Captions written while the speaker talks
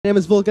My name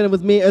is Vulcan, and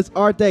with me is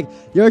Artek,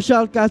 your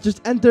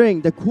shoutcasters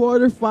entering the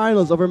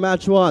quarterfinals of our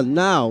match 1.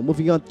 Now,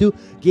 moving on to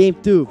game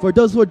 2. For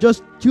those who are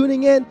just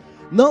tuning in,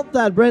 note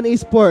that BREN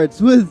Esports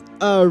with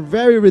a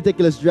very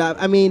ridiculous draft.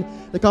 I mean,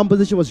 the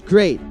composition was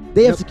great.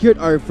 They have secured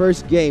our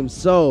first game.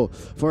 So,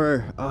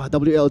 for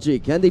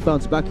WLG, can they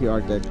bounce back here,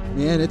 Artek?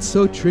 Man, it's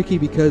so tricky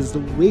because the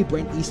way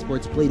BREN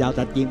Esports played out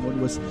that game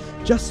 1 was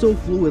just so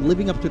fluid,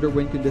 living up to their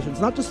win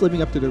conditions. Not just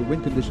living up to their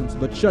win conditions,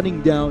 but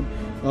shutting down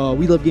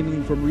We Love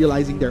Gaming from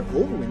realizing their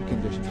own win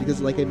conditions.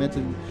 Because like I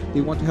mentioned,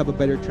 they want to have a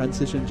better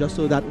transition just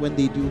so that when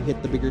they do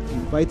hit the bigger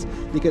team fights,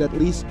 they could at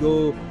least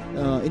go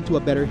into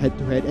a better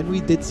head-to-head. And we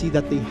did see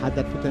that they had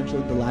that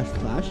potential in the last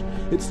clash.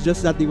 It's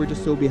just that they were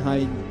just so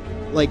behind.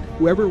 Like,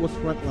 whoever was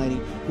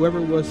frontlining,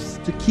 whoever was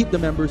to keep the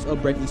members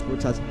of BREN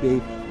Esports as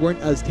bay weren't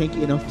as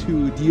tanky enough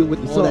to deal with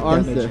all that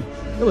damage.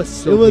 It was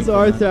so It was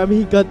Arthur. I mean,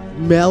 he got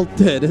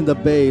melted in the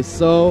base.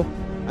 So,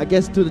 I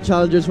guess to the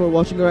challengers who are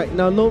watching right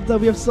now, note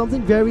that we have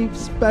something very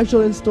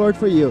special in store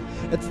for you.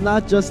 It's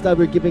not just that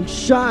we're giving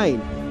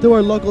shine to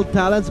our local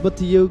talents, but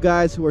to you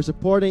guys who are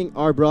supporting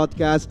our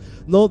broadcast.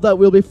 Note that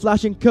we'll be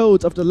flashing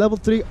codes of the level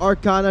 3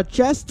 Arcana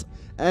chest,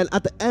 and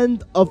at the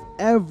end of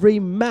every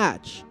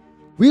match,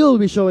 we'll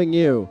be showing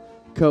you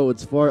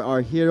codes for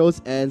our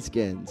heroes and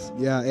skins.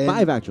 Yeah, and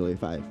 5 actually,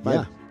 5.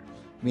 Yeah.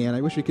 Man,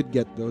 I wish we could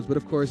get those, but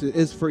of course it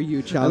is for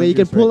you challengers. I mean, you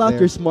can pull out there.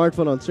 your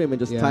smartphone on stream and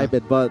just type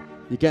it, but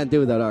you can't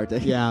do that, Arte.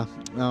 Yeah,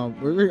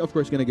 we're of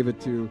course gonna give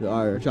it to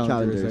our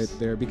challengers right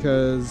there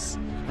because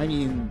I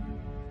mean,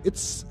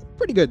 it's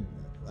pretty good.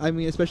 I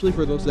mean, especially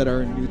for those that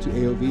are new to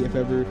AOV, if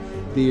ever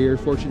they're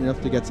fortunate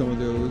enough to get some of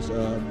those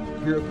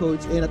hero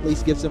codes and at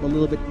least gives them a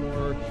little bit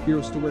more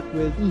heroes to work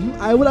with.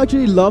 I would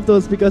actually love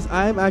those because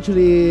I'm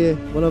actually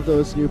one of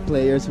those new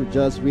players who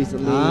just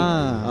recently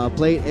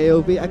played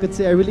AOV. I could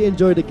say I really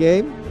enjoyed the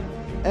game,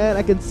 and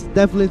I can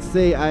definitely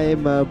say I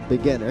am a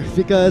beginner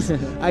because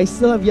I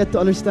still have yet to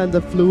understand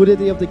the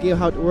fluidity of the game,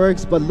 how it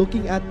works, but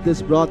looking at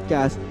this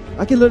broadcast,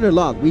 I can learn a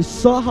lot. We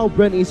saw how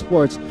BREN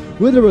Esports,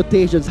 with the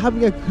rotations,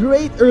 having a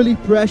great early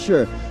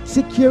pressure,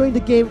 securing the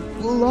game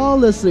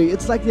flawlessly.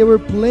 It's like they were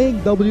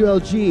playing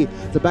WLG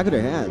the back of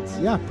their hands.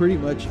 Yeah, pretty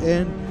much.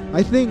 And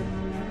I think,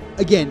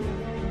 again,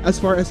 as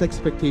far as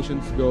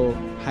expectations go,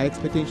 high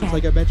expectations,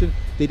 like I mentioned,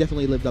 they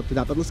definitely lived up to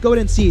that. But let's go ahead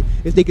and see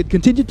if they could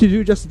continue to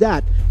do just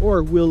that,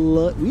 or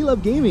will We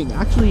Love Gaming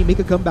actually make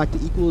a comeback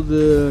to equal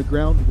the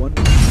ground 1.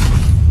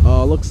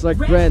 Looks like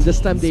BREN, this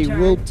time they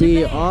will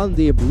be on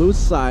the blue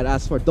side.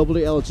 As for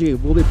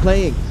WLG, we'll be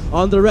playing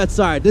on the red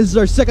side. This is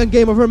our second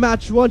game of our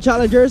match 1,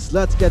 challengers.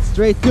 Let's get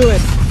straight to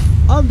it.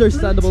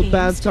 Understandable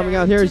bans coming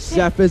out here,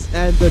 Zephys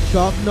and the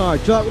Chalknar.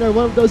 Chalknar,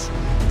 one of those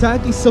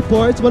tanky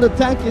supports, one of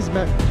the tankiest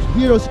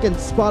heroes you can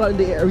spot out in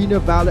the arena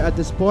of Valor at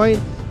this point.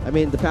 I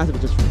mean, the passive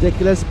is just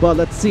ridiculous, but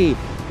let's see.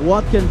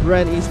 What can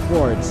BREN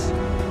Esports?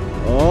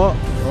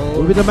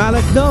 Will be the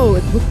Malak? No,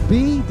 it would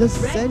be the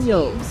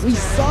Zenyo. We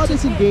saw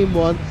this in game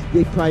 1.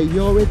 They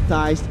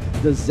prioritized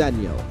the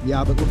Zenyo.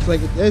 Yeah, but looks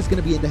like it is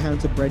going to be in the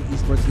hands of BREN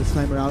Esports this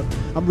time around.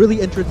 I'm really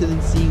interested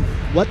in seeing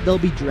what they'll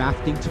be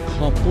drafting to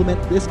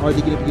complement this. Are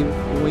they going to be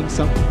going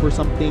for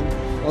something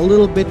a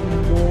little bit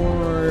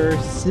more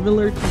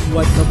similar to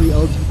what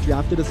WLG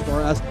drafted as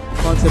far as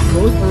concept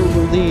goes, or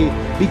will they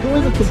be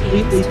going a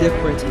completely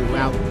different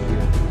route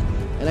here?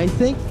 And I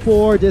think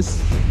for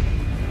this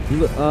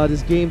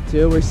game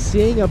 2, we're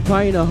seeing a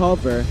Pina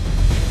hover.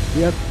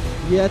 We have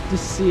yet to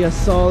see a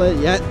solid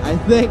yet. I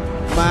think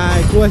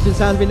my questions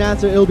has been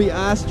answered. It'll be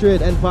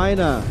Astrid and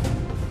Pina.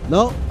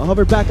 No, a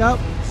hover back up.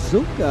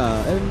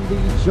 Zuka and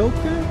the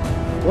Joker.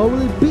 What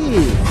will it be?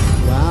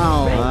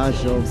 Wow,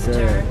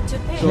 Joker.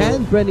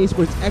 Can BREN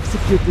Esports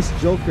execute this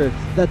Joker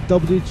that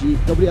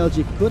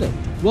WLG couldn't?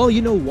 Well,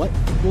 you know what,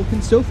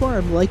 Vulcan, so far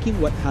I'm liking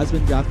what has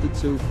been drafted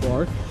so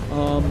far.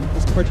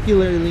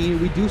 Particularly,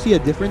 we do see a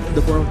difference in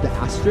the form of the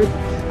Astrid.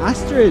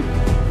 Astrid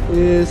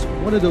is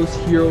one of those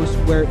heroes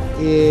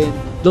wherein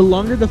the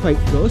longer the fight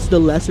goes, the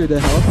lesser the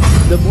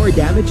health, the more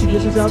damage she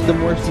dishes out, the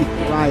more she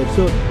thrives.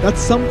 So that's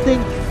something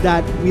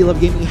that We Love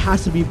Gaming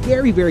has to be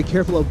very, very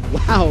careful of.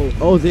 Wow.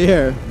 Oh,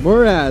 there.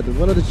 Murad,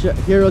 one of the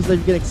heroes that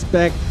you can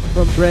expect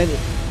from BREN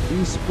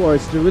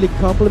Esports to really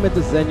complement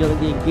the Zenyo in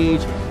the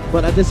engage.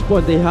 But at this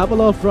point, they have a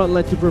lot of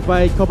frontline to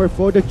provide cover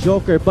for the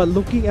Joker. But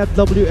looking at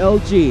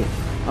WLG,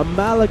 a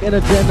Malak and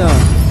a Jenna,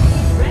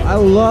 I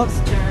love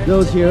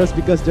those heroes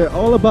because they're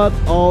all about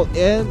all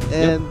in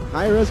and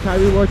high risk, high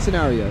reward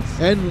scenarios.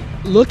 And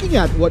looking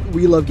at what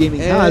We Love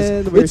Gaming has,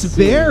 it's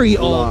very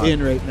all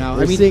in right now.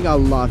 We're seeing a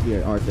lot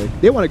here, Arctic.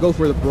 They want to go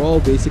for the brawl,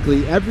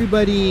 basically.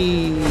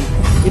 Everybody,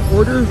 in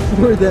order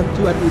for them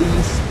to at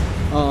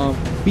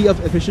least be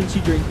of efficiency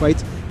during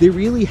fights, they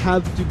really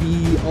have to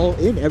be all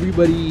in.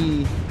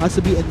 Everybody has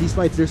to be in these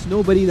fights. There's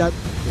nobody that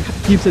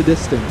keeps a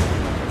distance.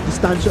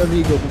 Distancia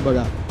amigo,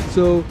 kumbaga.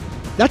 So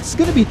that's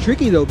going to be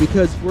tricky though,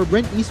 because for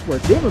BREN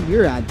Esports, they have a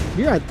Murad.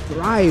 Murad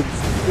thrives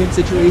in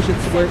situations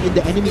where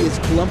the enemy is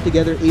clumped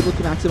together, able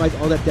to maximize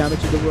all that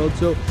damage in the world.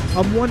 So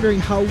I'm wondering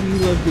how We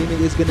Love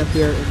Gaming is going to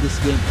fare in this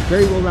game.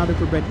 Very well-rounded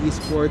for BREN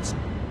Esports,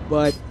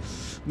 but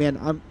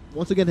man,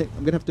 once again,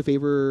 I'm gonna have to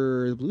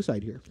favor the blue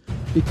side here.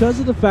 Because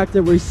of the fact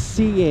that we're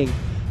seeing,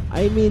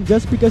 I mean,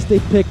 just because they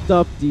picked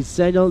up the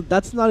Sentinel,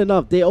 that's not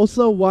enough. They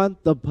also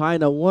want the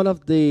Pina, one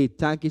of the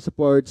tanky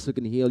supports who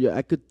can heal you,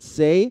 I could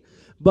say.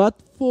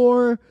 But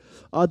for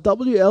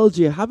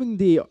WLG, having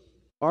the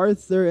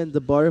Arthur and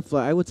the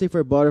Butterfly, I would say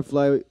for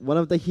Butterfly, one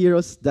of the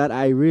heroes that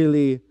I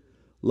really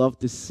love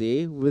to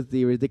see with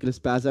the ridiculous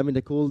pass. I mean,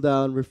 the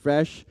cooldown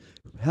refresh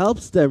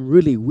helps them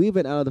really weave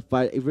it out of the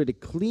fight, really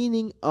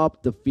cleaning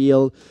up the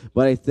field.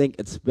 But I think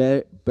it's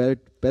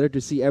better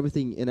to see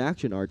everything in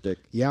action, Arctic.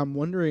 Yeah, I'm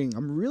wondering.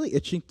 I'm really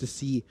itching to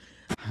see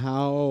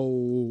how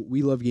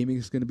We Love Gaming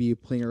is going to be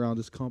playing around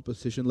this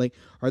composition. Like,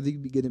 are they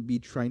going to be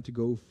trying to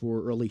go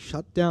for early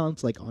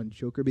shutdowns, like on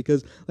Joker?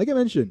 Because, like I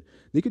mentioned,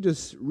 they could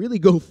just really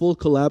go full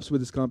collapse with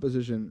this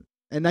composition.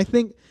 And I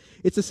think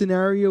it's a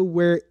scenario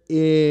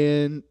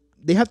wherein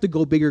they have to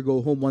go big or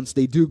go home once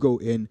they do go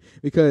in.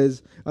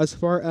 Because as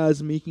far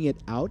as making it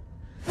out,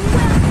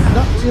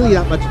 not really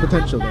that much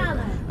potential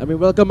there. I mean,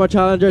 welcome our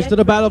challengers to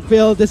the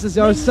battlefield. This is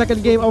our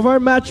second game of our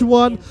match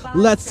 1.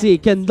 Let's see,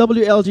 can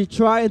WLG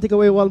try and take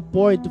away 1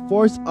 point to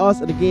force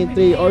us into game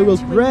 3, or will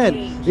BREN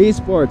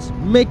Esports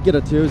make it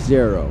a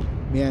 2-0?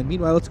 Man,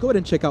 meanwhile, let's go ahead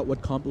and check out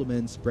what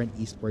complements BREN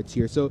Esports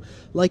here. So,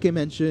 like I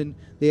mentioned,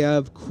 they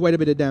have quite a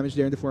bit of damage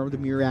there in the form of the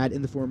Murad,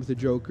 in the form of the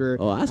Joker.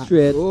 Oh,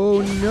 Astrid.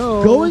 Oh,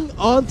 no. Going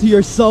on to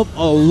yourself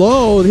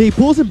alone. He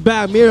pulls him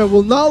back. Mira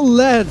will not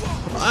let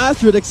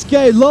Astrid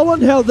escape. Low on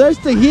health. There's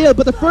the heal.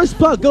 But the first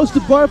puck goes to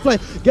Butterfly.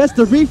 Gets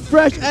the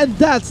refresh. And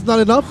that's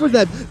not enough for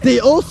them. They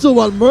also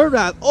want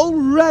Murad.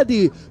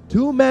 Already,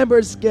 2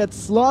 members get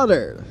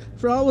slaughtered.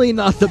 Probably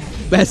not the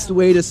best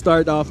way to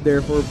start off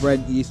there for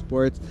BREN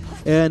Esports.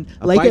 And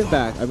a fight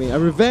back. I mean, a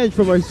revenge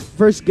from our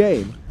first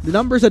game. The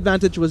numbers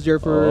advantage was there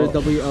for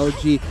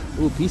WLG.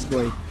 Ooh, Peace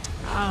Boy.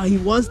 He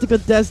wants to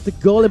contest the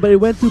goal, but he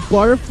went to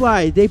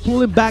Butterfly. They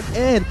pull him back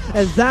in,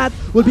 and that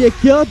would be a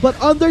kill. But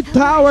under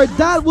tower,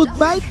 that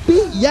might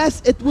be,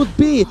 yes, it would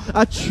be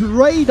a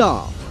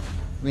trade-off.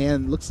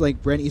 Man, looks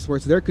like BREN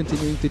Esports, they're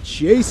continuing to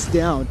chase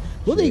down.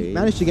 Will they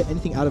manage to get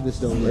anything out of this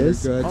though?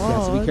 Yes, good.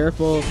 Yes, be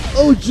careful.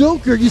 Oh,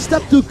 Joker, you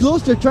stepped too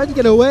close. They're trying to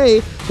get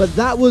away, but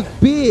that would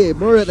be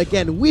Murad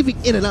again,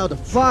 weaving in and out of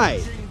the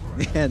fight.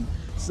 Man,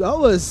 so that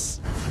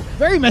was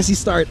very messy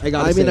start, I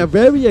gotta say. I mean, a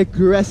very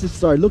aggressive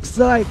start. Looks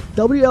like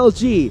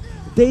WLG,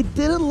 they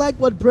didn't like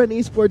what BREN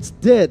Esports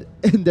did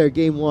in their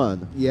game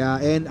 1. Yeah,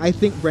 and I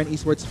think BREN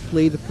Esports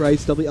played the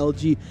price.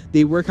 WLG,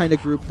 they were kind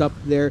of grouped up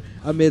there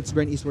amidst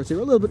BREN Esports. They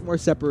were a little bit more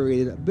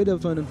separated. A bit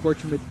of an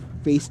unfortunate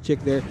face check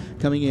there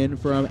coming in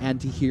from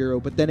Anti-Hero.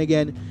 But then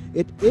again,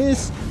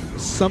 it's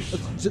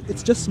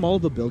just small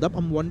of a build-up.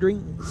 I'm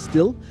wondering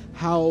still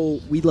how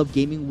We Love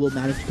Gaming will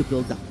manage to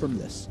build up from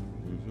this.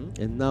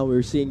 And now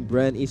we're seeing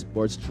BREN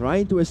Esports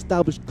trying to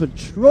establish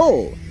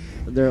control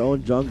in their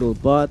own jungle,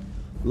 but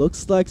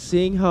looks like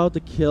seeing how the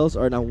kills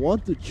are now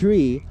 1 to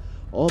 3.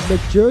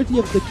 Majority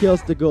of the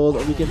kills the goal.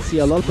 We can see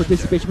a lot of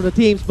participation from the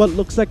teams, but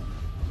looks like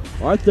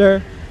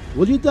Arthur,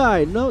 will you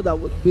die? No, that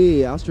would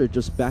be Astrid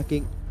just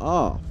backing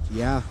off.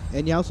 Yeah,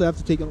 and you also have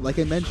to take, like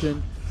I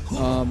mentioned,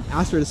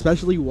 Astrid,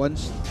 especially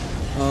once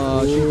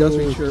she does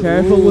reach her.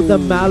 Careful with the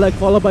Malak,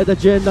 followed by the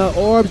Jinna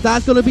Orbs.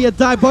 That's going to be a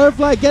dive.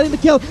 Butterfly getting the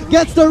kill,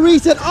 gets the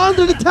reset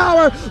under the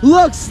tower.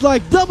 Looks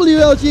like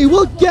WLG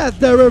will get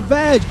their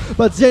revenge,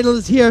 but Zenil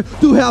is here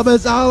to help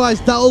his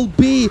allies. That will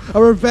be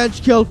a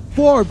revenge kill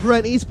for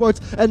BREN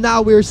Esports. And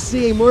now we're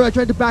seeing Mura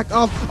trying to back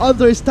off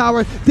under his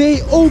tower. They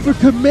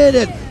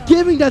overcommitted,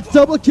 giving that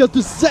double kill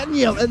to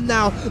Sentinel. And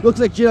now looks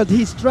like Jinna,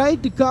 he's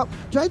trying to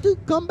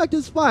come back to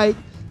this fight.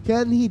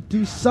 Can he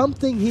do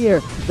something here?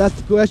 That's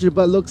the question,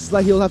 but looks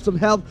like he'll have some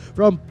help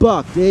from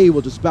Buck. They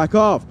will just back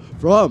off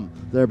from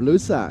their blue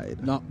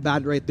side. Not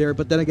bad right there,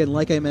 but then again,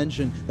 like I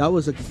mentioned, that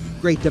was a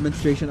great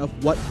demonstration of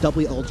what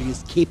WLG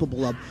is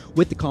capable of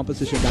with the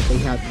composition that they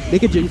have. They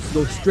could just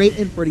go straight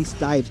in for these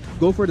dives,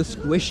 go for the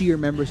squishier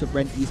members of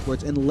BREN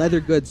Esports, and Leather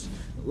Goods,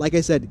 like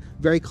I said,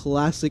 very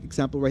classic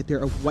example right there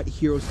of what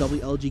heroes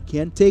WLG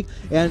can take,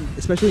 and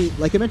especially,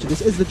 like I mentioned,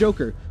 this is the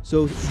Joker,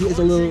 so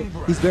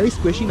he's very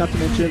squishy, not to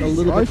mention a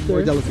little bit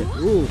more delicate.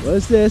 Ooh, what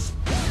is this?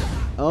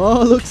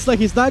 Oh, looks like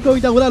he's not going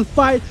down without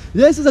fight.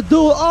 This is a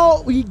duel.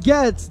 Oh, he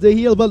gets the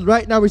heal, but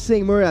right now we're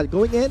seeing Murad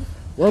going in.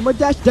 One more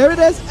dash, there it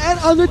is, and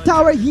under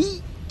tower,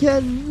 he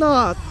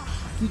cannot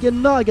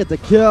get the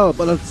kill,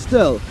 but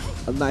still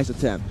a nice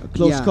attempt. A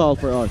close call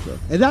for Arthur.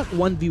 And that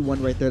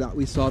 1v1 right there that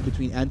we saw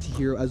between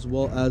Anti-Hero as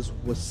well as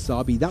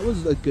Wasabi, that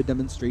was a good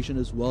demonstration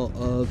as well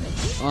of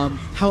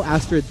how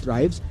Astrid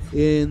thrives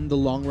in the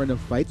long run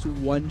of fights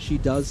when she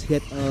does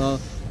hit a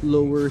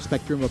lower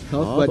spectrum of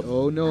health. But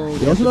oh no.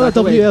 They also love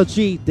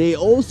WLG. They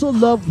also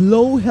love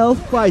low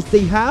health fights.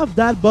 They have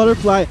that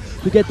Butterfly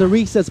to get the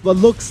resets, but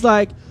looks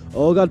like,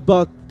 oh god,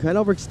 Buck kind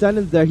of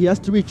overextended there. He has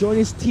to rejoin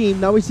his team.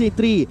 Now we see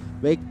 3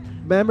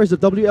 members of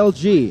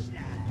WLG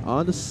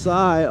on the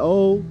side.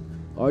 Oh,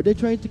 are they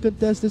trying to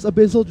contest this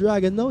Abyssal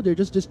Dragon? No, they're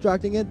just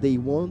distracting it. They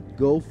won't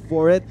go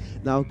for it.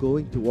 Now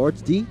going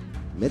towards the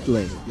mid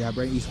lane. Yeah,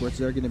 BREN Esports,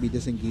 they're going to be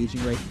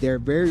disengaging right there.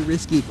 Very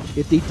risky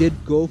if they did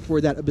go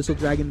for that Abyssal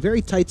Dragon.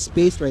 Very tight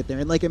space right there.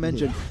 And like I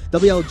mentioned,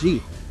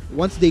 WLG,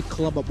 once they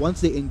clump up,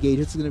 once they engage,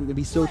 it's going to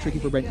be so tricky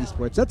for BREN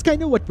Esports. That's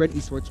kind of what BREN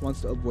Esports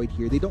wants to avoid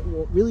here. They don't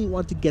really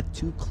want to get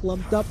too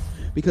clumped up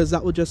because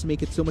that will just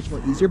make it so much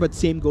more easier. But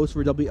same goes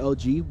for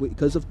WLG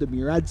because of the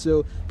Murad.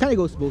 So kind of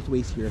goes both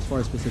ways here as far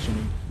as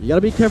positioning. You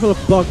gotta be careful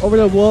of Buck over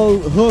the wall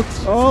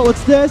hooks. Oh,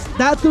 what's this?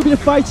 That's gonna be the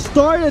fight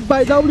started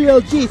by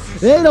WLG.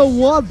 They don't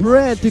want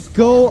BREN to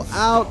go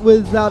out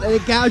without any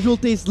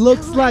casualties.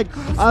 Looks like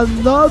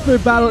another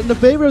battle in the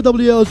favor of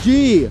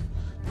WLG.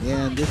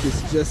 And this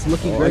is just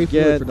looking very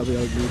fluid for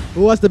WLG.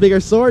 Who has the bigger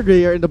sword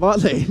here in the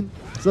bot lane?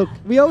 So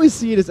we always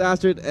see this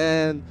Astrid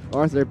and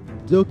Arthur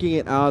duking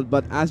it out,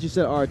 but as you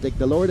said, Arctic,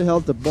 the lower the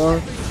health, the more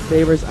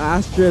favors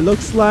Astrid.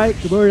 Looks like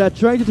we're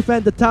trying to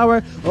defend the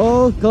tower.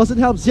 Oh, Coulson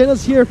helps.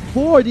 Zeno's here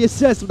for the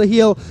assist with the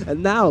heal,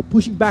 and now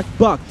pushing back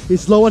Buck.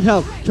 He's low on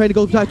health, trying to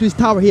go back to his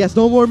tower. He has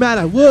no more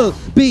mana. Will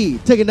be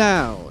taken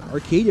down.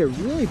 Arcadia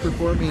really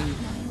performing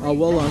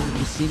well on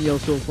Lucinio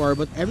so far,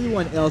 but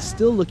everyone else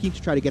still looking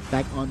to try to get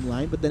back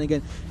online. But then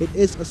again, it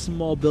is a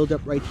small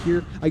build-up right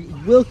here.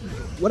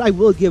 What I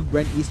will give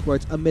BREN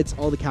Esports amidst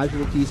all the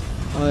casualties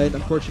and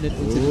unfortunate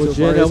incidents so far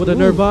Jenna is, with a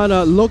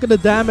Nirvana. Look at the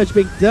damage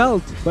being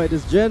dealt by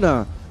this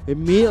Jenna.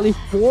 Immediately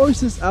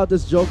forces out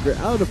this Joker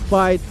out of the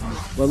fight.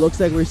 But looks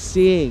like we're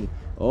seeing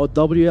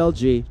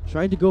WLG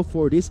trying to go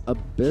for this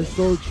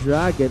Abyssal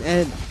Dragon.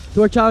 And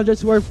to our challengers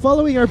who are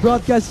following our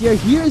broadcast here,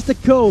 here is the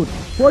code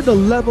for the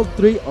level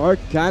 3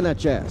 Arcana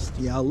chest.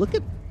 Yeah, look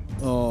at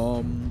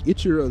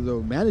Ichiro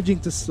though, managing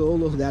to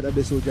solo that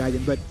Abyssal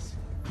Dragon, but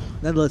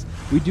nonetheless,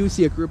 we do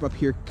see a group up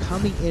here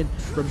coming in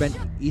from BREN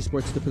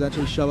Esports to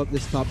potentially shove up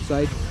this top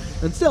side.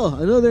 And still,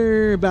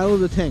 another battle of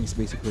the tanks,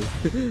 basically.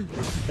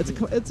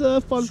 It's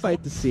a fun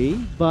fight to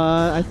see,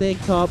 but I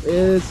think top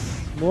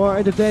is more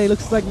entertaining.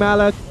 Looks like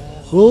Malak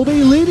will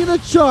be leading the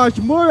charge.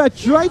 Murad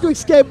trying to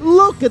escape.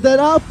 Look at that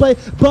outplay,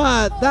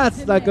 but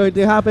that's not going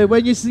to happen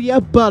when you see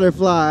a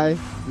butterfly.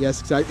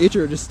 Yes, exactly.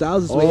 Ichiro just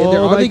styles his way in there.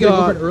 Are they going to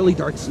go for an early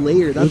Dark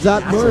Slayer?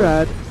 That's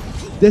Murad.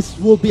 This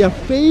will be a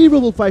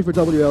favorable fight for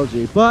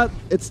WLG, but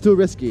it's too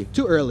risky.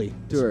 Too early.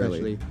 Too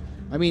early.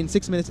 I mean,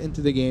 6 minutes into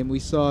the game, we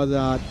saw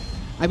that.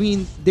 I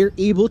mean, they're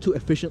able to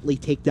efficiently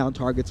take down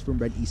targets from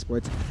BREN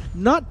Esports.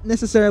 Not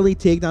necessarily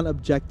take down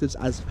objectives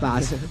as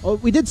fast.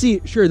 We did see,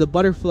 sure, the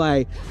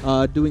Butterfly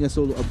doing a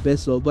solo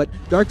Abyssal, but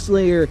Dark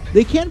Slayer,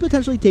 they can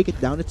potentially take it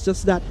down. It's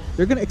just that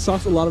they're going to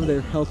exhaust a lot of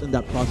their health in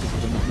that process,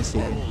 if I'm not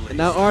mistaken. And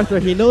now Arthur,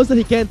 he knows that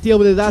he can't deal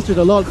with his Astrid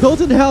alone.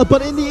 Goes in help,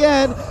 but in the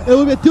end, it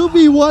will be a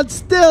 2v1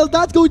 still.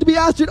 That's going to be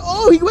Astrid.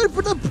 Oh, he went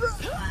for the...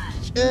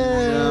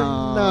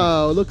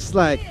 No, looks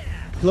like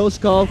close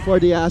call for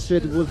the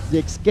Astrid with the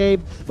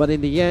escape, but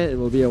in the end, it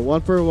will be a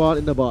 1-for-1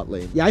 in the bot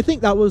lane. Yeah, I think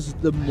that was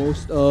the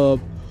most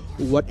of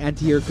what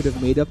Anti-Hero could have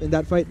made up in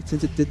that fight,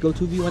 since it did go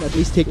 2v1. At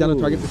least take down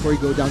the target before you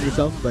go down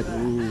yourself. But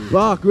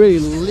Buck really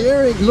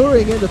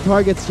luring in the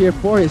targets here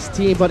for his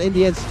team, but in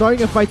the end,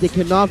 starting a fight they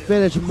cannot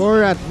finish.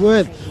 Murad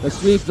with a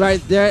sweep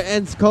right there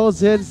and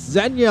calls in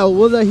Zeniel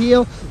with a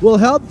heal. Will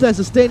help them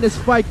sustain this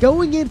fight.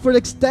 Going in for the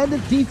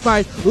extended team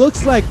fight.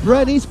 Looks like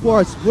BREN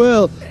Esports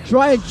will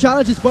try and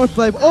challenge this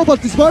Butterfly. Oh,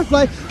 but this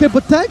Butterfly can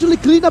potentially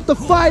clean up the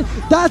fight.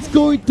 That's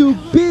going to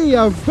be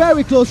a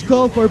very close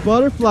call for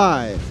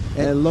Butterfly.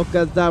 And look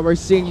at that, we're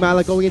seeing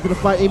Malak going into the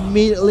fight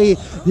immediately.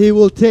 He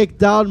will take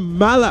down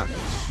Malak.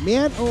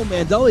 Man, oh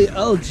man,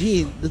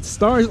 WLG, the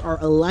stars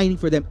are aligning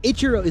for them.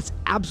 Ichiro is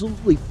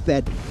absolutely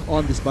fed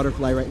on this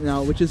Butterfly right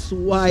now, which is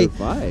why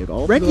BREN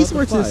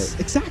Esports is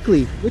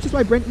which is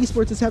why BREN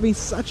Esports is having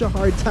such a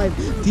hard time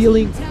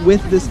dealing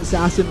with this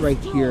assassin right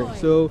here.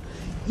 So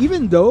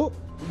even though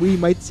we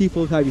might see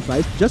full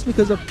 5v5s, just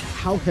because of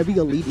how heavy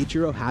a lead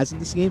Ichiro has in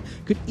this game,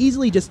 could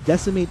easily just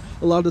decimate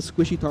a lot of the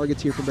squishy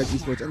targets here from BREN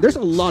Esports. And there's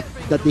a lot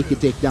that they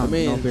could take down,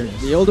 in all fairness.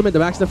 The ultimate, the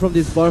backstab from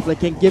this Butterfly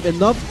can give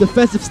enough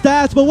defensive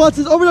stats, but once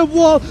it's over the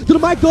wall to the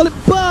mic golem,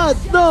 but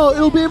no,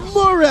 it'll be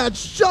Murad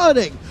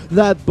shutting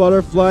that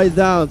Butterfly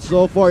down.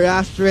 So for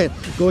Astrid,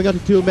 going on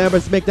to 2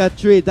 members, make that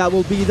 3. That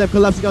will be them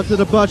collapsing onto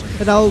the bunch,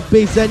 and that will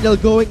be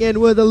Zeniel going in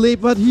with a leap,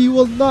 but he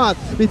will not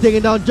be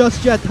taken down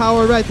just yet.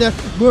 Tower right there.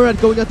 Murad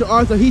going on to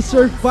Arthur. He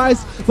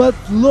survives, but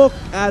look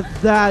at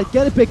that.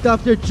 Getting picked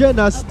up there.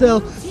 Jenna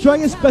still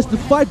trying his best to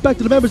fight back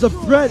to the members of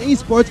BREN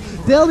Esports.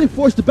 They'll be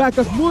forced to back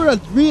up.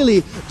 Murad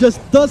really just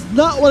does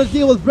not want to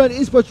deal with BREN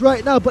Esports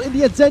right now, but in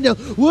the end,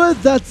 Zeniel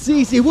with that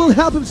CC will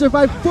help him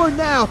survive for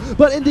now,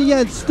 but in the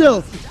end,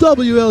 still,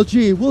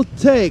 WLG will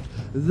take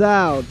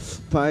down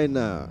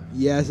Spina.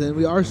 Yes, and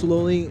we are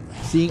slowly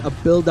seeing a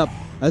build-up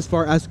as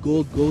far as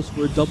gold goes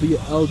for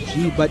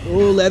WLG, but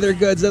oh, leather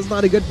goods, that's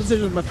not a good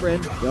position, my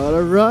friend.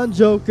 Gotta run,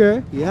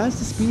 Joker. He has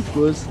the speed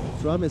boost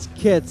from his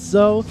kit,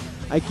 so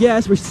I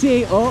guess we're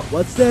seeing, oh,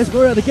 what's this?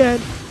 Murad again.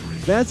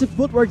 Fancy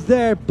footwork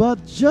there,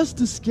 but just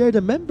to scare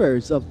the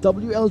members of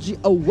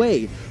WLG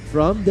away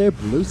from their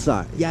blue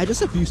side. Yeah,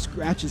 just a few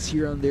scratches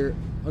here on there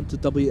onto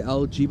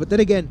WLG, but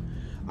then again,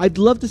 I'd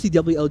love to see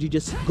WLG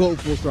just go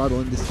full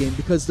throttle in this game,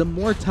 because the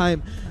more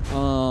time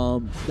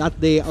that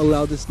they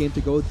allow this game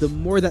to go, the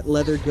more that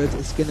Leather Goods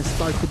is going to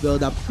start to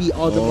build up, be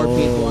all the more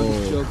painful on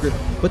this Joker.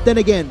 But then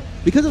again,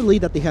 because of the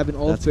lead that they have in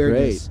all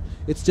fairness,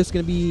 it's just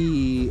going to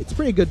be, it's a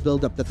pretty good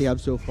build up that they have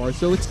so far.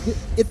 So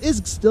it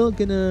is still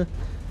going to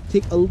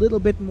take a little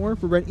bit more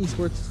for BREN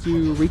Esports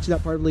to reach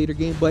that part of the later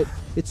game, but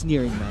it's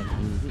nearing, man.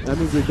 I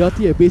mean, we got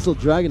the Abyssal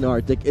Dragon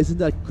Arctic. Isn't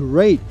that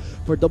great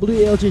for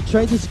WLG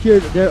trying to secure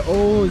their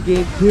own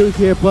game 2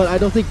 here, but I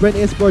don't think BREN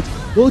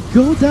Esports will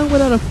go down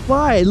without a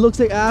fight. It looks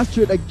like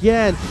Astrid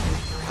again.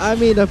 I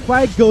mean, the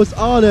fight goes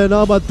on and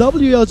on, but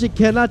WLG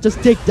cannot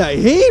just take the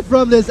heat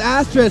from this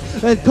Astrid.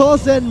 And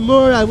Coulson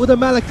Murad with the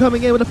Malak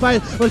coming in with the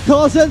fight. But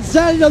Coulson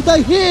Samuel, the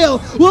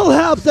heal, will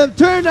help them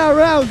turn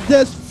around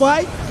this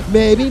fight.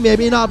 Maybe,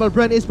 maybe not, but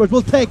BREN Esports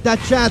will take that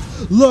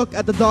chance. Look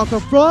at the Docker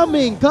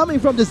coming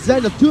from the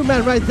Zen of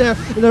 2-man right there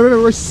in the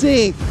river. We're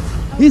seeing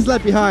he's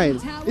left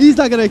behind. He's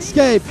not going to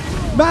escape.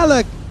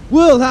 Malak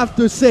will have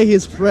to say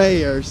his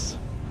prayers.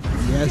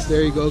 Yes,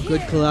 there you go.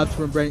 Good collapse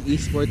from BREN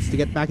Esports to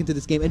get back into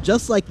this game. And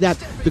just like that,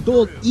 the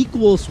gold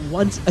equals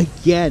once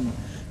again.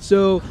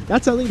 So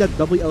that's something that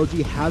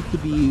WLG have to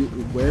be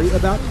wary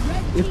about.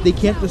 If they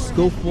can't just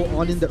go full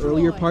on in the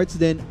earlier parts,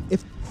 then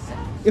if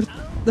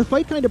the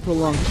fight kind of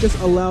prolongs, it just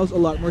allows a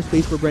lot more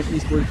space for BREN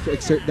Esports to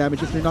exert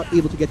damage if they're not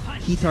able to get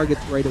key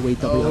targets right away.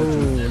 WLG.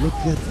 Oh, look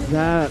at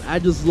that. I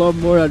just love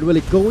Murad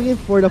really going in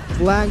for the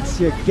flanks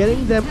here,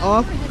 getting them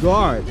off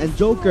guard. And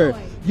Joker,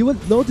 you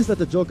would notice that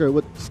the Joker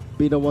would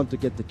be the one to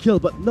get the kill,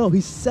 but no,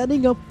 he's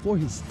setting up for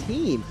his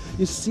team.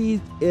 You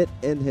see it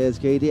in his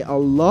KD. A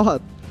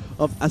lot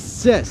of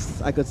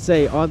assists, I could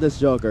say, on this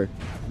Joker.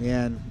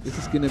 Man, this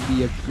is going to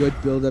be a good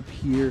build-up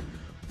here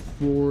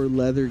for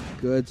Leather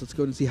Goods. Let's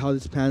go and see how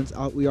this pans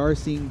out. We are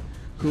seeing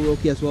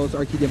Kuroki as well as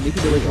Arcadia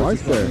making their way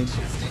towards the lane.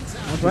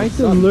 Trying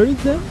to lure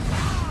them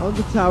on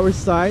the tower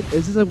side.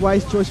 Is this a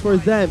wise choice for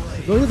them?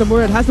 Going to the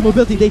Murad has the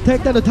mobility. They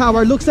take down the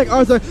tower. Looks like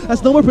Arthur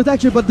has no more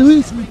protection, but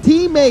his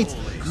teammates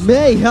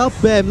may help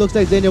him. Looks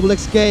like Zenia will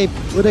escape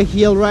with a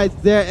heal right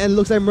there, and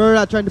looks like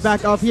Murad trying to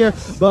back off here.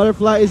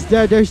 Butterfly is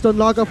there. There's the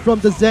knock-up from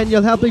the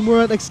Zenial helping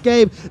Murad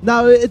escape.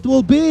 Now it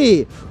will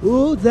be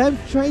them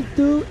trying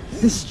to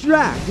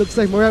distract. Looks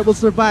like Murad will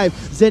survive.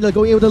 Zenial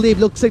going in with the lead.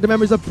 Looks like the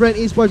members of BREN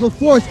Esports will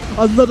force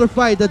another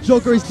fight. The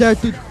Joker is there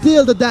to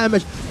deal the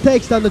damage.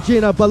 Takes down the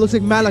Gina, but looks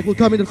like Malak will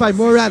come in to fight.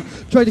 Murad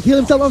trying to heal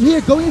himself up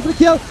here. Going in for the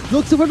kill.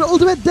 Looks for the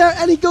ultimate there,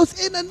 and he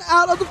goes in and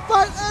out of the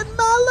fight. And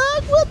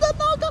Malak with the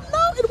knock-up. No,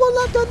 it will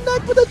not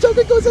connect, but the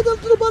Joker goes into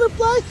the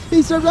Butterfly.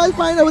 He survived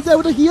fine. I was there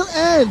with a heal,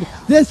 and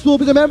this will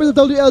be the members of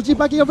WLG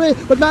backing away.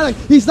 But Malak,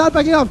 he's not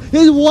backing off.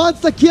 He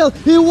wants the kill.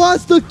 He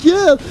wants to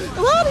kill.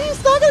 Well,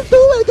 he's not going to do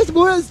it because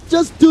Murad is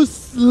just too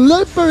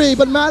slippery.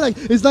 But Malak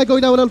is not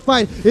going down without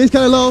fight. He's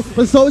kind of low,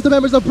 but so is the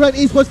members of BREN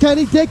Esports. Can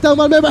he take down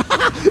one member?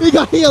 He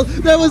got healed.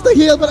 There was the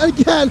heal, but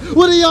again,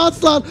 with the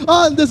onslaught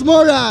on this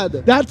Murad.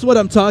 That's what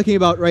I'm talking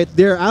about right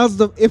there.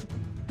 If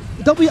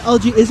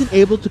WLG isn't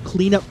able to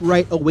clean up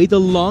right away, the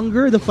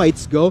longer the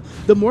fights go,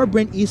 the more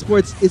BREN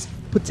Esports is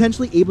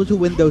potentially able to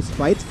win those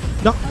fights,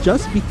 not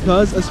just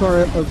because as far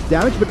of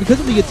damage, but because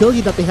of the utility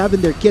that they have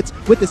in their kits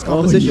with this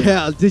composition. Oh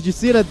yeah, did you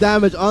see the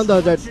damage on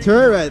the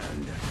turret?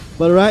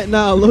 But right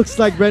now, looks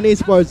like BREN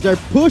Esports, they're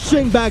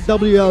pushing back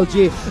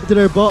WLG to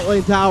their bot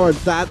lane tower.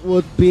 That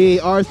would be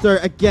Arthur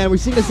again. We're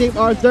seeing the same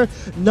Arthur.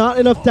 Not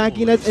enough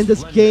tankiness in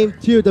this game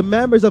too. The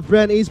members of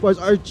BREN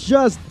Esports are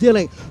just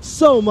dealing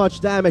so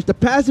much damage. The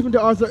passive into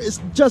Arthur is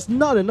just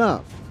not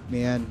enough.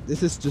 Man,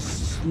 this is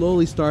just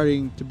slowly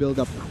starting to build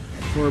up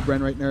for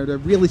BREN right now. They're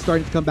really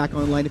starting to come back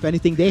online. If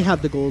anything, they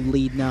have the gold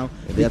lead now.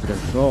 They have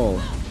control.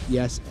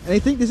 Yes, and I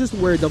think this is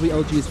where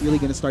WLG is really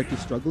going to start to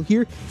struggle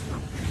here.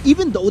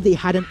 Even though they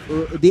had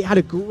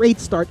a great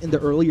start in the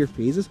earlier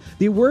phases,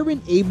 they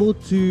weren't able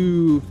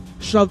to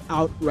shove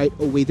out right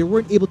away. They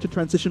weren't able to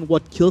transition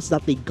what kills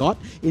that they got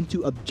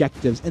into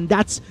objectives, and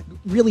that's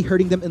really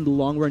hurting them in the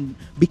long run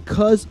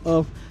because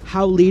of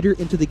how later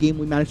into the game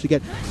we managed to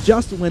get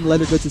just when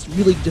Leather Goods is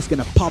really just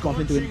going to pop off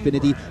into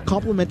infinity,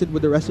 complemented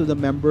with the rest of the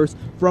members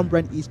from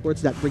BREN Esports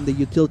that bring the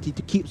utility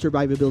to keep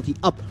survivability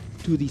up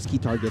to these key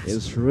targets.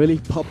 It's really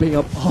popping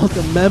up all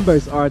the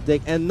members,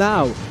 Arctic, and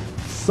now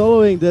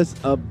soloing this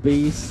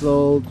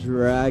Abyssal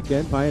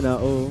Dragon. Paina,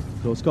 oh,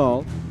 close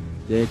call.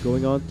 They're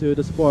going on to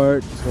the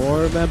support.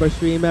 4 members,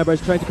 3 members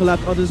trying to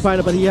collapse onto the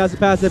Paina, but he has the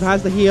passive,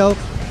 has the heal.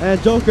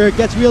 And Joker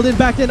gets reeled in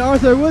back in.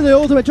 Arthur with the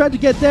ultimate trying to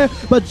get there,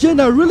 but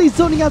Jinna really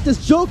zoning out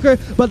this Joker,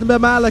 but the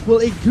Malak will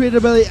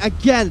incredibly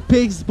again.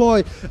 Pig's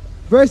Boy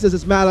versus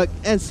his Malak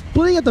and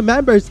splitting up the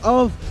members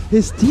of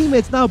his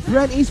teammates. Now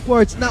BREN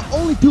Esports, now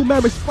only 2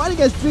 members fighting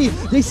against 3.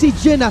 They see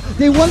Jinna,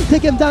 they want to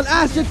take him down.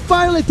 Astrid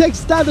finally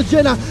takes down the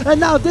Jinna, and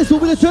now this will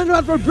be the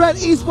turnaround for BREN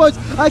Esports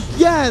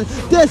again.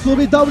 This will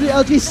be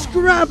WLG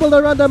scrambled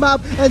around the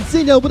map, and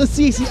Zinio with a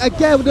CC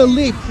again with a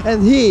leap,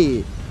 and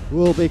he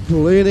will be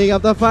cleaning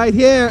up the fight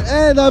here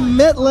in the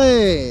mid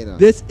lane.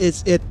 This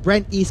is it.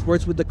 BREN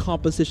Esports with the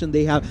composition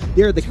they have.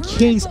 They're the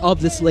kings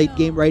of this late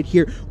game right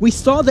here. We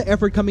saw the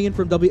effort coming in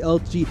from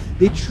WLG.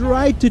 They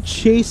tried to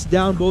chase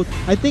down both.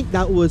 I think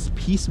that was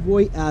Peace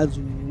Boy as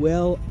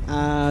well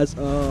as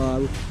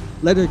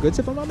Leather Goods,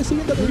 if I'm not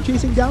mistaken, that they were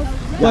chasing down.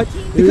 But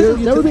because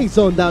they were being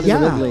zoned down in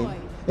the mid lane.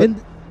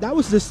 And that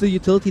was just the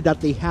utility that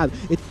they have.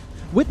 It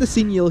with the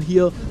Senior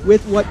heal,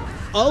 with what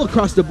all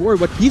across the board,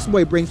 what Peace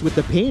Boy brings with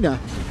the Pena,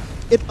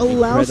 it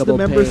allows the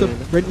members of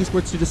BREN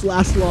Esports to just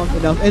last long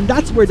enough, and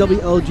that's where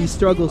WLG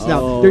struggles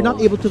now. They're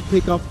not able to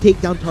take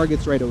down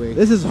targets right away.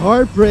 This is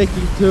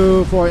heartbreaking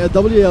for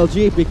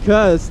WLG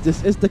because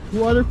this is the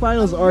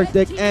quarterfinals,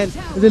 Arctic, and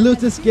if they lose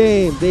this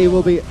game, they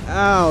will be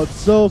out.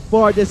 So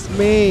far, this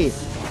may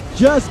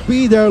just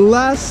be their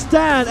last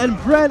stand, and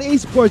BREN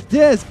Esports,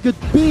 this could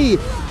be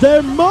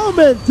their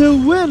moment to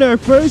win their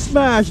first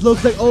match.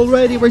 Looks like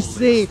already we're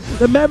seeing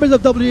the members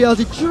of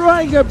WLG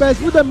trying their best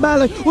with the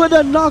Malik, with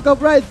a knockup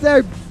right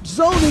there,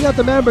 zoning out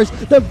the members,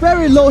 the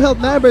very low health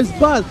members,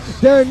 but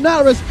they're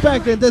not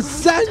respecting the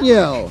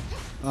Senyo.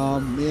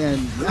 Oh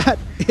man, that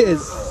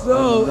is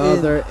so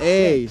another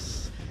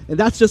ace. And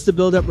that's just the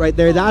build up right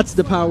there. That's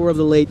the power of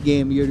the late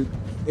game you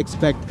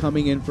expect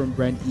coming in from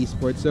BREN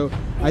Esports. So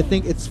I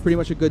think it's pretty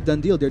much a good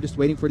done deal. They're just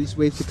waiting for these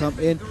waves to come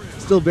in.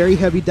 Still very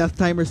heavy death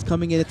timers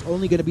coming in. It's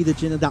only going to be the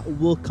Jinna that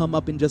will come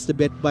up in just a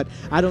bit, but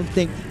I don't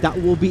think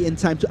that will be in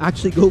time to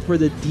actually go for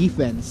the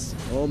defense.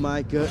 Oh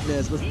my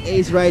goodness, with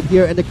ace right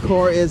here and the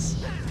core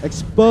is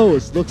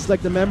exposed. Looks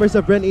like the members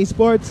of BREN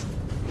Esports,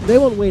 they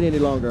won't wait any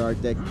longer,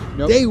 Arctic.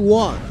 Nope. They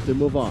want to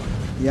move on.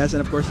 Yes,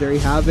 and of course there you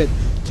have it.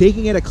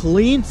 Taking it a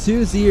clean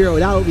 2-0.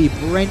 That will be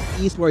BREN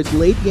Esports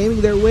late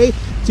gaming their way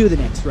to the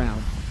next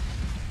round.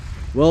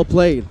 Well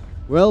played.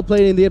 Well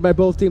played indeed by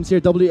both teams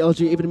here.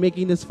 WLG even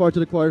making this far to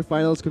the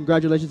quarterfinals.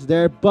 Congratulations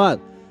there. But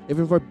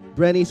even for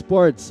BREN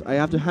Esports, I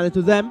have to hand it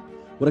to them.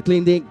 What a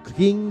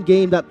clean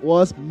game that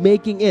was,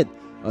 making it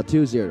a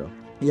 2-0.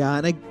 Yeah,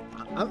 and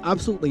I'm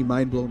absolutely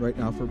mind blown right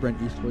now for BREN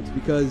Esports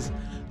because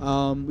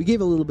we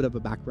gave a little bit of a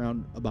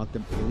background about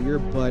them earlier,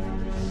 but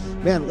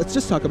man, let's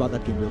just talk about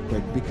that game real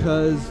quick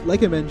because,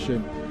 like I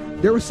mentioned,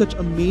 there were such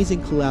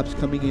amazing collabs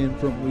coming in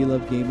from We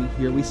Love Gaming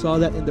here. We saw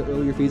that in the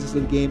earlier phases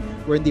of the game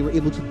wherein they were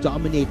able to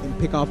dominate and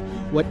pick off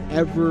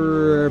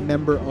whatever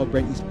member of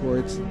BREN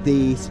Esports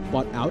they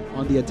spot out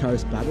on the entire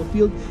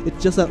battlefield.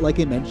 It's just that, like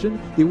I mentioned,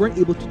 they weren't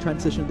able to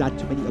transition that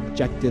to many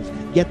objectives,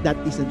 get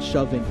that decent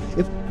shove-in.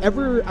 If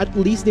ever, at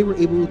least they were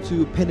able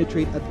to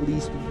penetrate at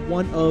least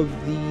one of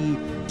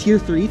the Tier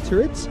 3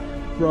 turrets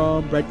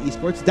from BREN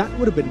Esports, that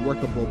would have been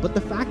workable. But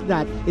the fact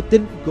that it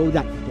didn't go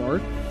that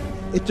far,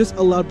 it just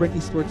allowed BREN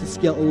Esports to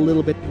scale a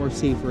little bit more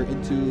safer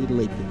into the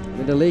late game.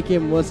 And the late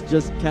game was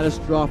just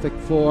catastrophic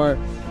for,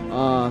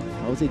 I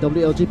would say,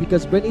 WLG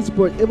because BREN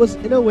Esports, it was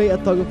in a way a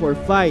tug-of-war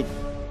fight.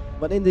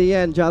 But in the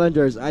end,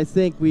 challengers, I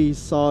think we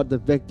saw the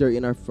victor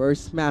in our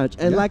first match.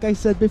 And like I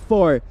said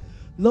before,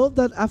 note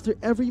that after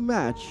every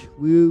match,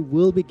 we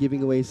will be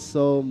giving away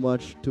so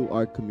much to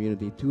our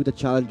community, to the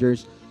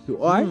challengers who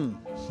are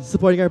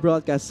supporting our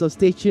broadcast. So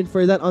stay tuned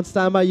for that. On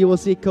standby, you will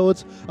see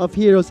codes of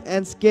heroes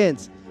and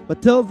skins.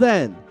 But till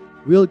then,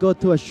 we'll go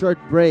to a short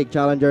break,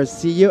 challengers.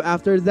 See you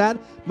after that.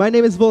 My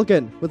name is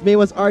Vulcan. With me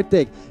was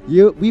Arctic.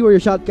 We were your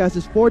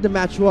shoutcasters for the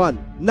match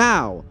 1.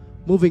 Now,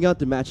 moving on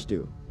to match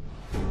 2.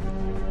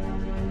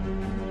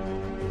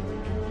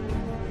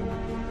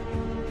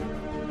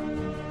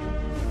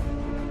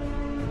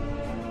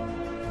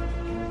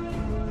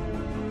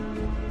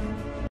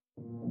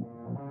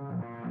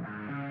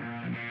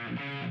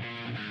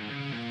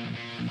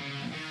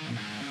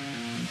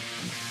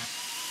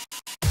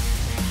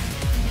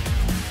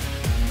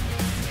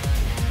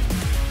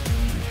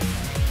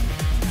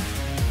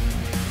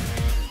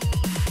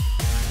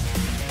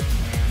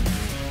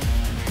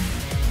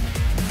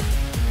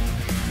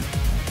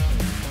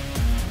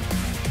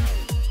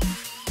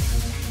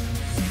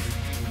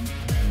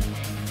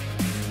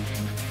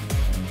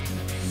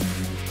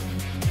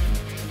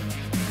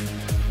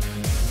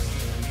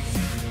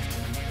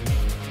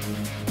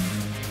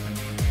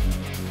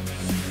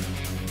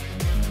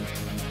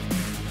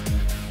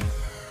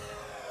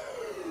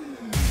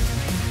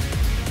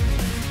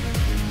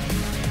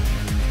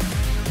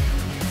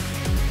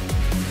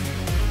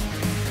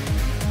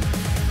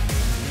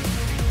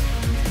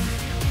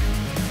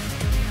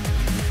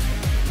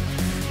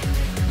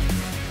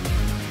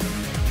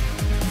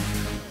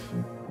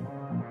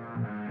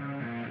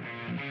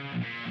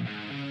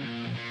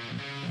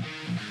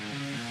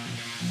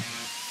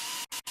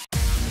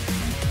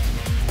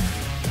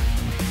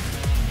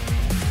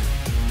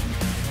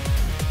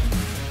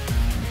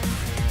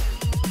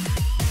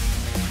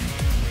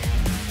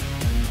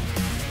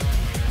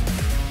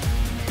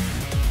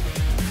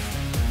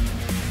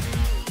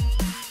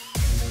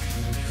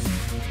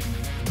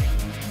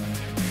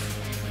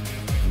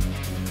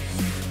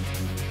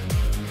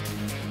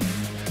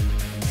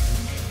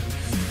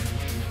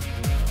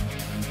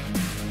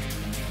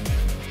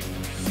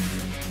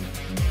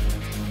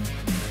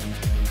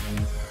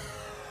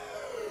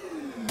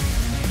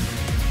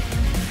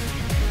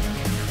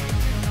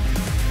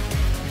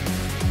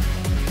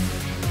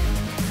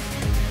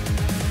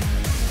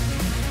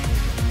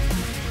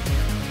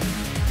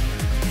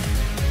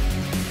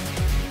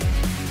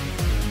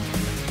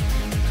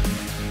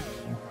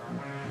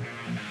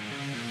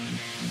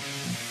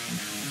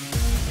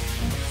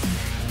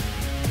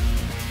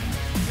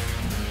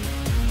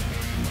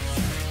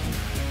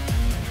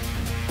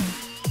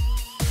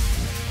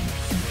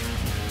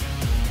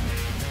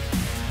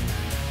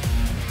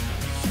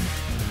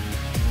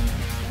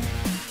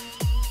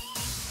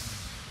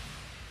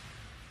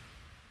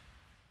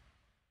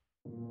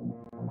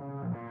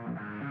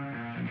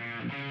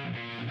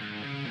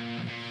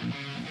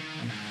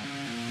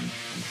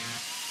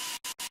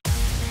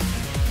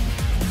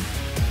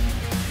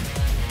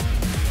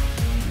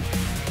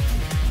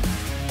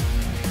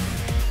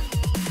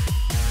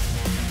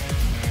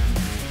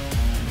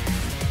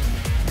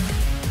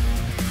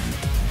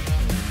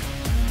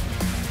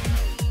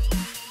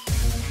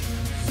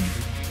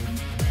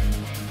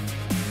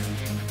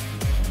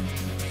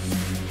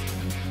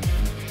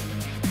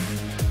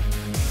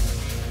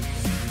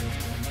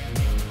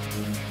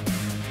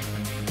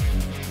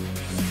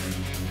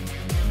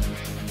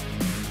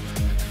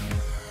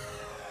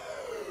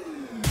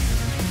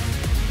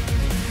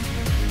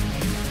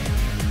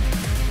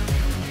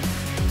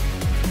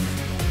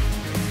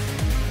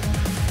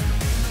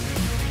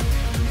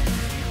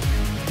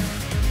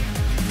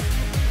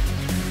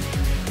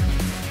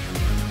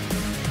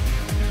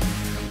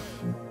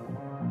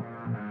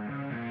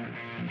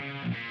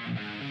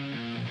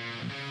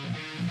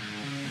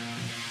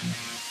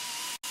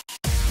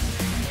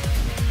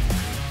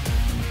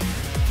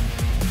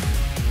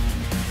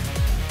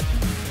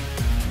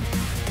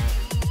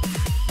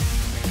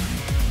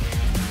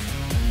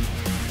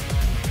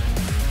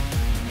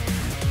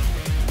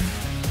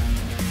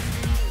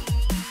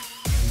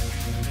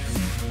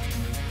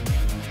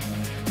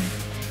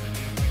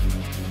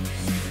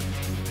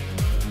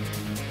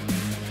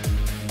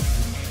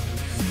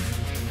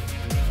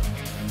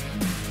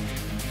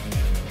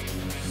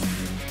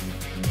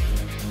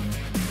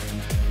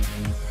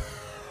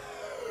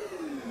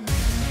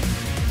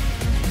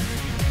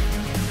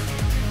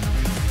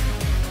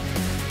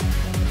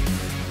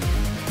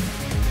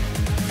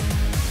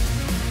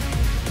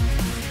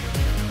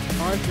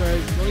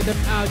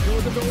 bringing them out.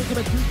 Goes in the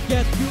ultimate to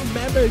get two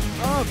members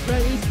of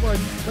BREN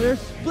Esports, but they're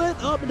split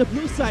up in the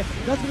blue side.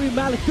 That's going to be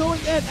Malik going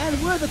in,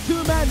 and with a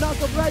two-man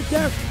knockup right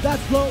there,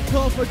 that's low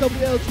call for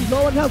WLG,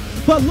 low on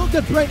health. But look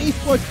at BREN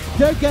Esports,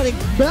 they're getting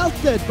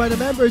melted by the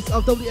members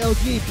of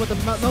WLG, but the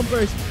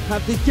numbers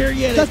have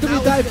deteriorated. That's going to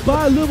be dive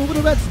by Lumo with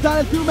a red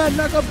stun, two-man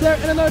knockup there,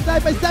 and another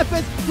dive by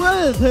Stephens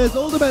with his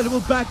ultimate. Will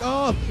back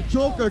off.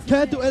 Joker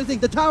can't do anything.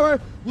 The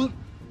tower will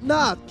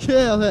not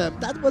kill him.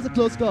 That was a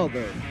close call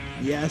though.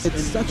 Yes,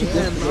 it's such a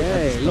good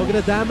knockup. Look at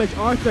the damage.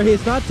 Arthur,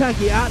 he's not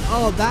tanky at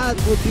all. That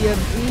would be an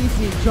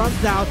easy jump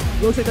down.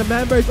 Looks like the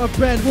members of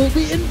BREN will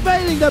be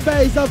invading the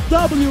base of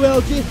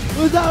WLG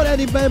without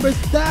any members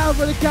down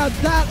for the count.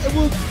 That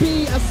will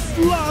be a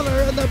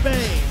slaughter in the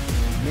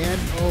base. Man,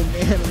 oh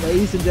man,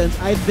 ladies and gents,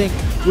 I think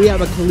we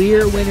have a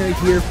clear winner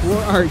here for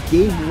our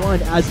game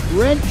one as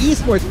BREN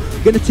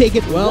Esports gonna take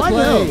it well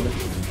played.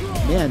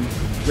 Man,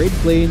 great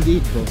play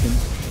indeed, Broken.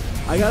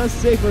 I gotta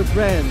say for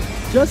BREN,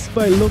 just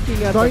by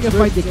looking at starting a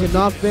fight, they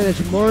cannot finish.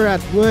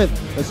 Murat with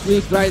a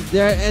sweep right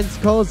there and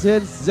calls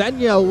in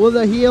Zenial with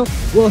a heal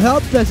will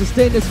help them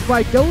sustain this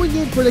fight. Going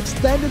in for an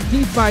extended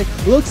team fight,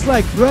 looks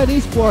like BREN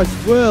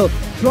Esports will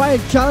try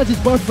and challenge his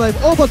Butterfly.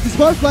 Oh, but this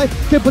Butterfly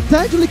can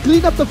potentially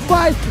clean up the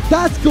fight.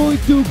 That's going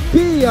to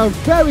be a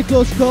very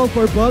close call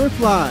for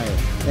Butterfly.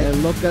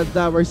 And look at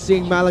that, we're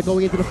seeing Malik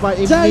going into the fight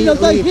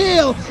immediately. The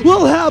heal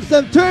will help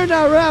them turn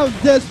around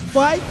this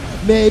fight.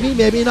 Maybe,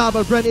 maybe not,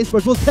 but BREN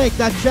Esports will take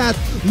that chance.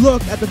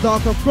 Look at the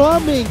Doctor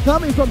coming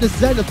from the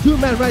Zen,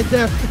 two-man right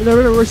there in the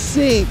river. We're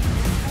seeing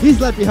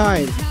he's left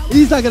behind.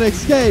 He's not going to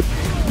escape.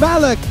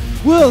 Malik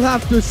will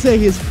have to say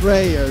his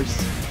prayers.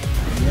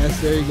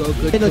 Yes, there you go.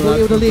 Good Going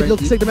able to leave.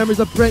 Looks like the members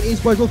of BREN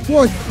Esports will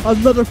force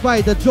another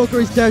fight. The Joker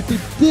is there to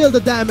deal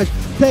the damage.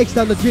 Takes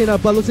down the Gina,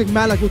 but looks like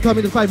Malik will come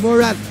in to fight.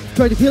 Murat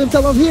trying to heal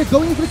himself up here.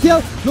 Going in for the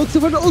kill. Looks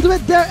for the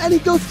ultimate there, and he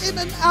goes in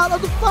and out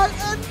of the fight.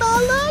 And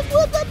Malik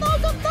with the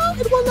knockup down.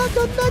 It will not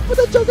connect, but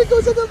the Joker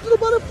goes into the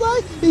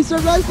Butterfly. He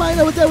survives fine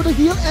over there with the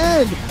heal,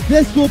 and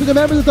this will be the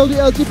members of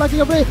WLG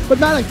backing away. But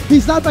Malik,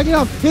 he's not backing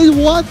up. He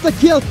wants the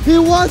kill. He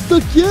wants to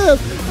kill.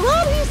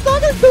 Well, he's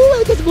not going to do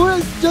it because Murat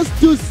is just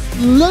too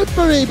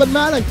slippery, but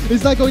Malik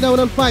is not going down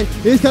without fight.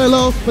 He's kind of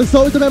low, but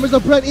so is the members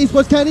of BREN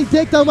Esports. Can he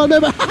take down one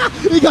member?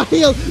 He got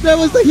healed. There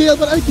was the heal,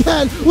 but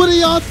again, with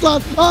the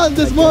onslaught on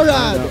this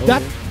Murad.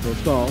 That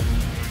close call.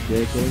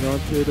 They're going on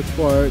to the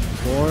sport.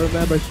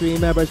 3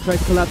 members trying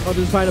to collapse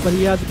onto the final, but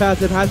he has the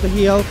passive, has the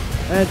heal.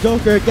 And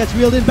Joker gets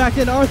reeled in back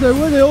in. Arthur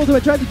with the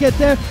ultimate trying to get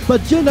there,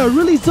 but Jinna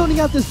really zoning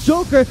out this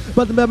Joker,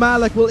 but the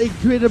Malik will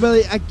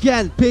incredibly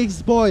again.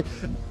 Pig's boy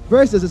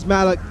versus his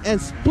Malik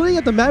and splitting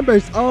up the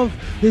members of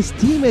his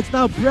teammates.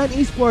 Now BREN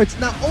Esports,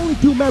 not only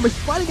 2 members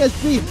fighting against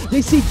 3.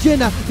 They see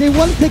Jinna, they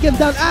want to take him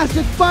down.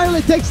 Astrid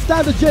finally takes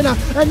down the Jinna,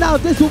 and now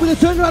this will be the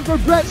turnaround for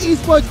BREN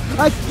Esports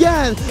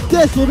again.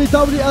 This will be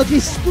WLG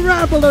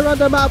scrambled around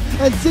the map,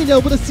 and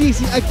Sinyo with a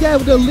CC again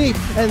with a leap,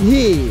 and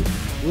he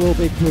will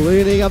be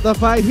cleaning up the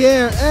fight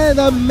here in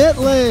the mid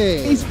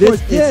lane. This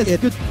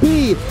could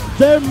be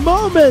their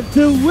moment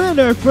to win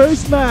their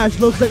first match.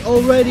 Looks like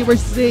already we're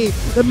seeing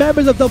the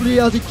members of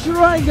WLG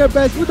trying their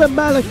best with the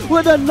Malik,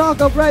 with a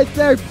knockup right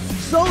there,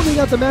 zoning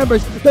out the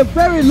members, the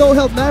very low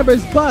health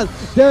members, but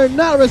they're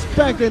not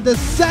respecting the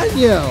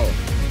Sanyo.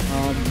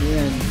 Oh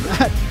man,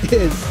 that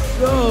is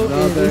so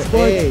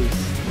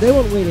ace. They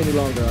won't win any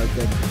longer, I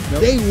think. Nope.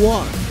 They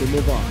want to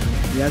move on.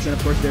 Yes, and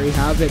of course there you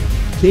have it.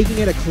 Taking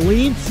it a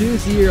clean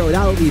 2-0.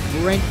 That will be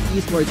BREN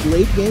Esports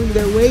late gaming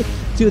their way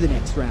to the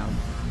next round.